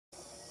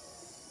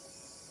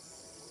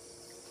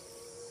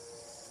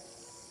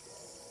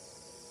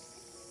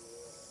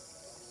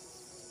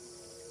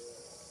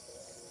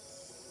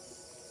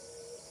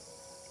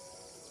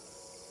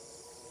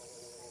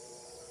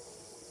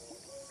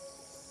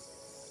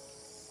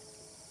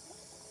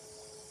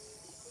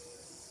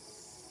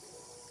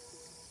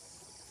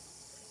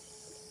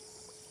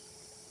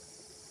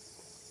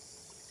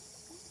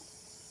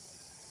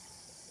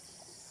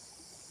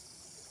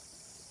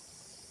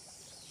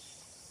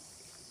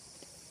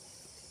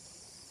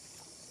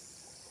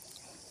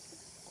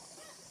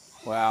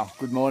Wow,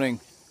 good morning,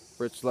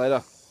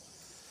 Slater,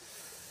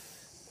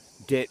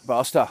 debt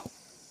buster.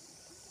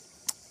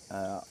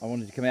 I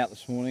wanted to come out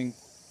this morning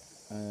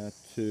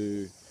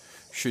to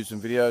shoot some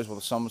videos while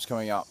the sun was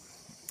coming up,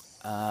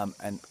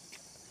 and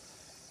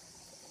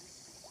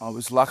I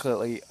was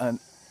lucky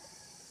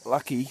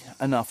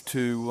enough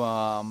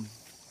to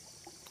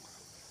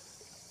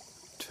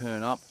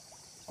turn up,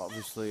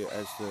 obviously,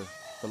 as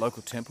the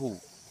local temple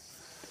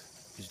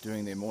is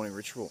doing their morning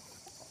ritual.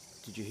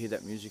 Did you hear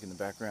that music in the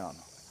background?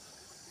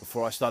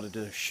 Before I started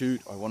to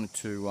shoot, I wanted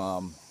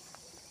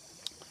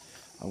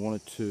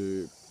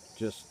to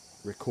just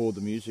record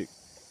the music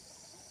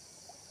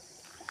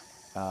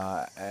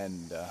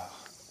and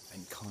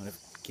kind of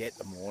get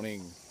the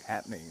morning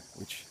happening.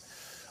 Which,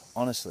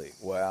 honestly,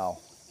 wow,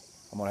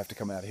 I might have to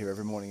come out here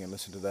every morning and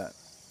listen to that.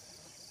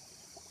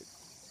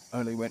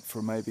 Only went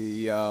for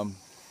maybe I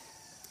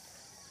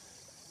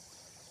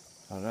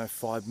don't know,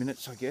 5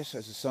 minutes, I guess,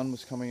 as the sun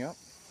was coming up,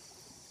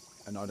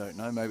 and I don't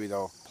know, maybe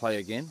they'll play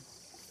again.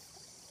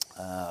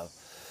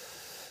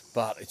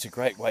 But it's a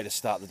great way to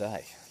start the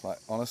day. Like,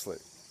 honestly,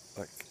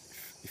 like,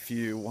 if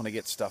you want to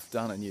get stuff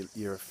done and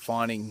you're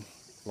finding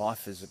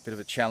life is a bit of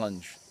a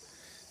challenge,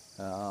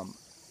 over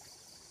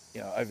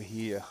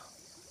here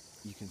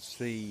you can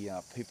see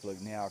people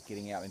are now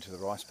getting out into the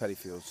rice paddy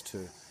fields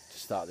to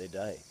start their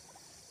day.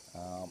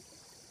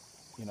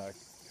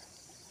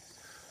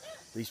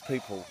 These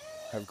people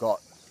have got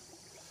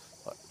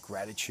like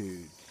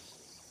gratitude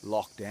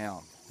locked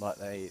down. Like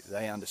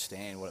they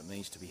understand what it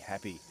means to be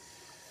happy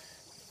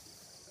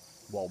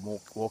while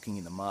walking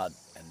in the mud,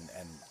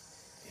 and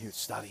here it's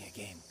starting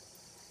again.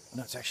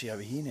 No, it's actually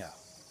over here now.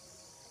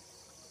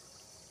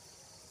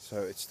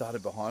 So it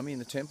started behind me in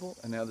the temple,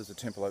 and now there's a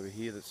temple over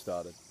here that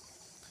started.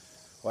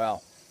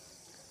 Wow.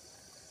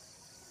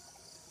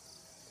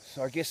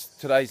 So I guess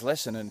today's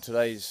lesson and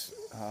today's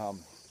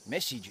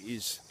message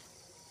is,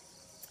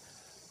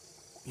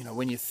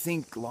 when you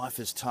think life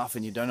is tough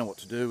and you don't know what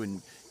to do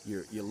and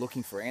you're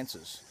looking for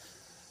answers,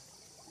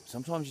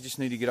 sometimes you just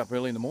need to get up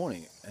early in the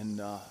morning and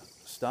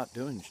start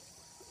doing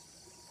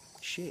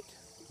shit.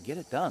 Get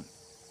it done.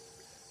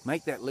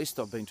 Make that list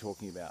I've been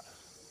talking about.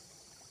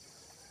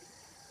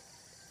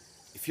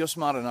 If you're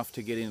smart enough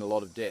to get in a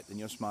lot of debt, then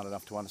you're smart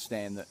enough to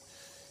understand that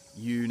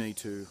you need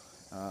to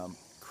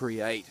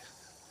create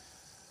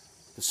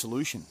the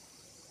solution.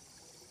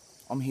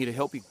 I'm here to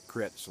help you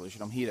create the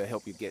solution. I'm here to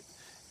help you get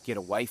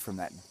away from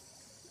that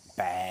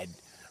bad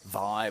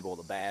vibe or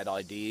the bad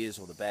ideas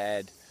or the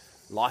bad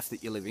life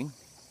that you're living.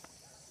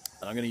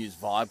 And I'm going to use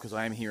vibe because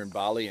I am here in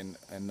Bali, and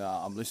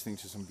I'm listening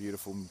to some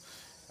beautiful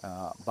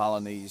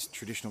Balinese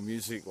traditional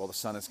music while the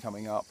sun is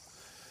coming up,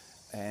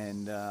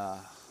 and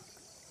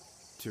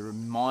to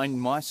remind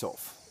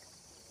myself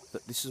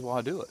that this is why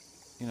I do it.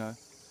 Can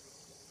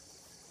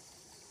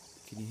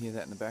you hear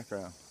that in the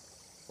background?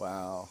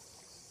 Wow.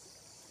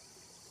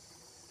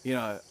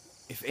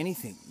 If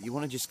anything, you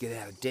want to just get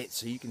out of debt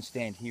so you can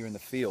stand here in the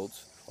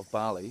fields of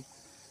Bali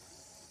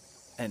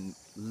and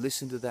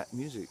listen to that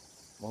music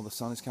while the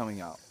sun is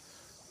coming up,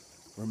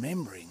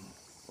 remembering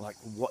like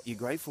what you're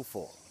grateful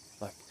for.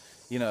 Like,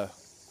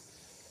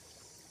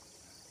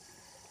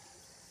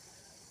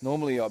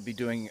 normally I'd be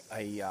doing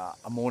a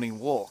morning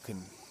walk,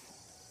 and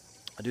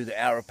I do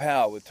the Hour of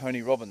Power with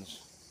Tony Robbins,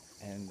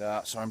 and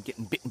so I'm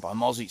getting bitten by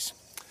mozzies.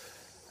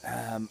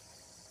 And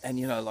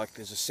like,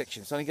 there's a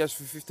section, it only goes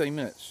for 15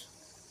 minutes.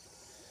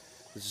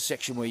 There's a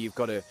section where you've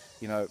got to,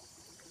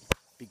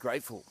 be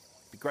grateful.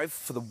 Be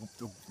grateful for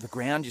the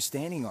ground you're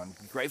standing on.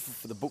 Be grateful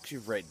for the books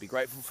you've read. Be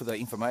grateful for the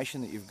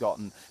information that you've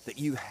gotten that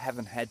you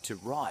haven't had to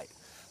write.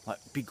 Like,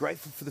 be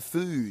grateful for the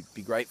food.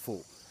 Be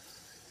grateful.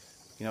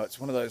 It's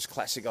one of those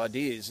classic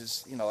ideas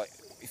is, like,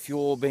 if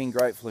you're being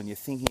grateful and you're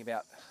thinking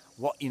about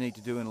what you need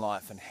to do in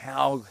life and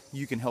how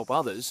you can help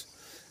others,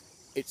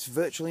 it's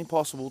virtually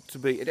impossible to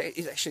be,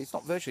 it's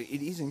not virtually,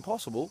 it is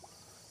impossible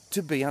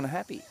to be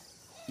unhappy.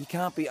 You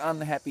can't be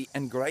unhappy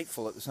and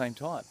grateful at the same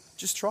time.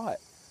 Just try it.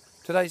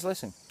 Today's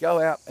lesson,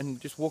 go out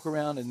and just walk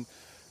around and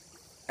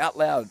out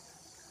loud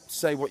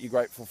say what you're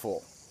grateful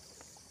for.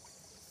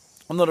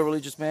 I'm not a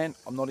religious man.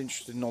 I'm not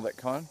interested in all that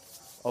kind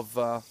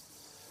of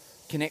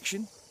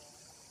connection,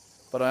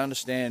 but I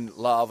understand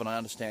love and I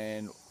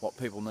understand what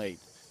people need.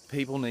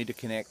 People need to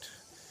connect.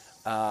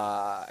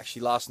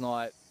 Actually, last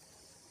night,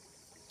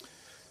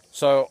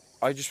 so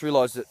I just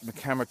realized that the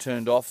camera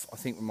turned off, I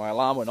think when my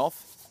alarm went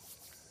off.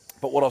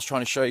 But what I was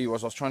trying to show you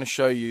was,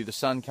 the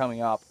sun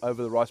coming up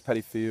over the rice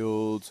paddy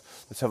fields.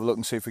 Let's have a look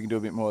and see if we can do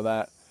a bit more of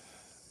that.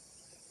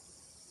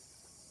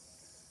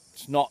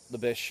 It's not the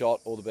best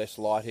shot or the best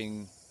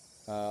lighting,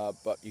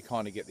 but you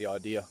kind of get the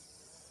idea.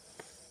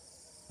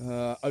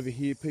 Over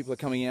here, people are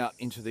coming out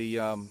into the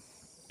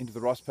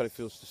rice paddy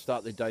fields to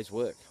start their day's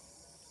work.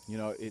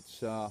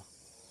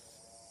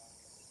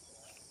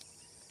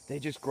 They're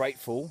just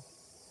grateful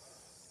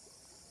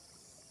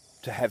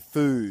to have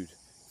food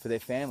for their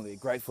family. They're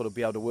grateful to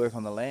be able to work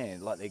on the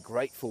land. Like, they're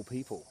grateful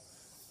people.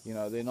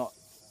 They're not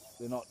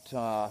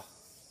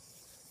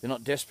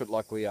desperate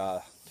like we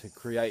are to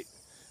create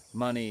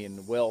money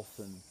and wealth,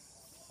 and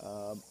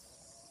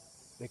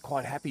they're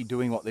quite happy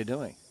doing what they're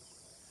doing.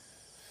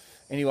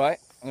 Anyway,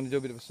 I'm going to do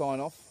a bit of a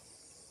sign off.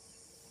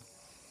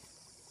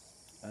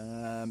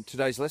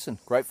 Today's lesson,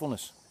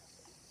 gratefulness.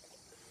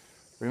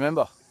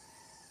 Remember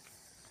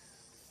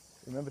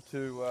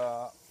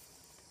to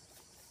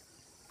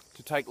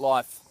take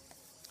life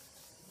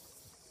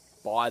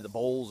by the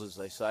balls, as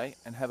they say,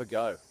 and have a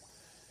go.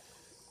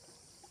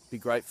 Be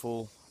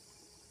grateful.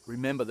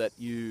 Remember that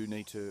you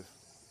need to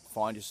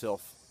find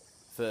yourself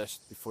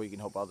first before you can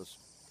help others.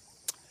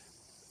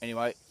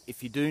 Anyway,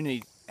 if you do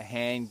need a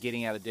hand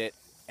getting out of debt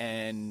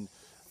and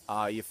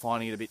you're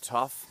finding it a bit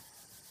tough,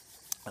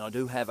 and I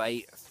do have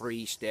a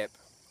 3-step,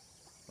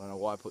 I don't know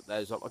why I put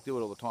those up, I do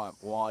it all the time.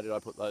 Why did I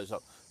put those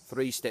up?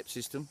 3-step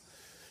system.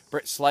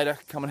 Brett Slater,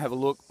 come and have a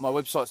look. My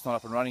website's not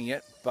up and running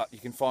yet, but you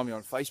can find me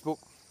on Facebook,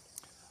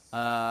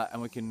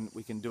 and we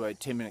can do a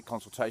 10-minute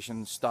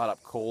consultation,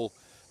 startup call,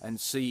 and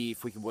see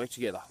if we can work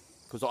together.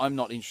 Because I'm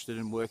not interested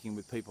in working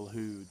with people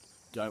who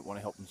don't want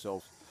to help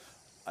themselves.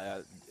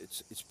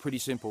 It's pretty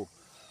simple.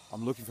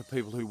 I'm looking for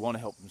people who want to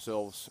help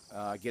themselves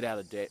get out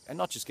of debt, and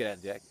not just get out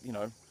of debt, you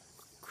know,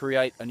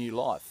 create a new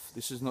life.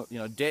 This is not, you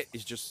know, debt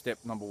is just step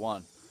number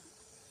 1.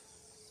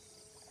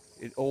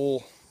 It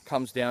all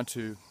comes down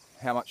to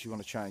how much you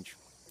want to change.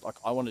 Like,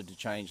 I wanted to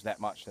change that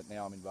much that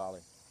now I'm in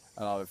Bali,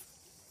 and I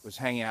was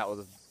hanging out with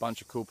a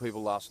bunch of cool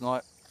people last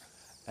night,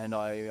 and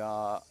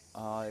I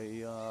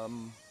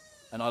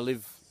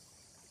live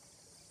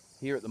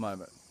here at the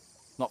moment,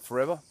 not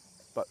forever,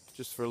 but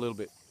just for a little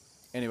bit.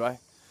 Anyway,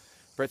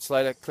 Brett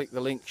Slater, click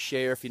the link,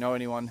 share if you know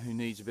anyone who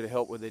needs a bit of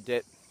help with their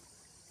debt.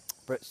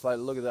 Brett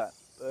Slater, look at that,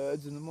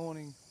 birds in the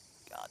morning.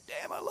 God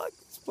damn, I like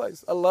this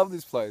place. I love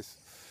this place.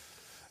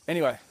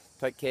 Anyway,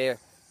 take care.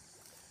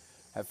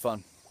 Have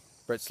fun.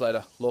 Brett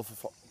Slater, Law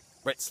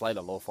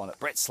Finder.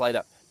 Brett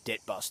Slater, Debt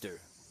Buster.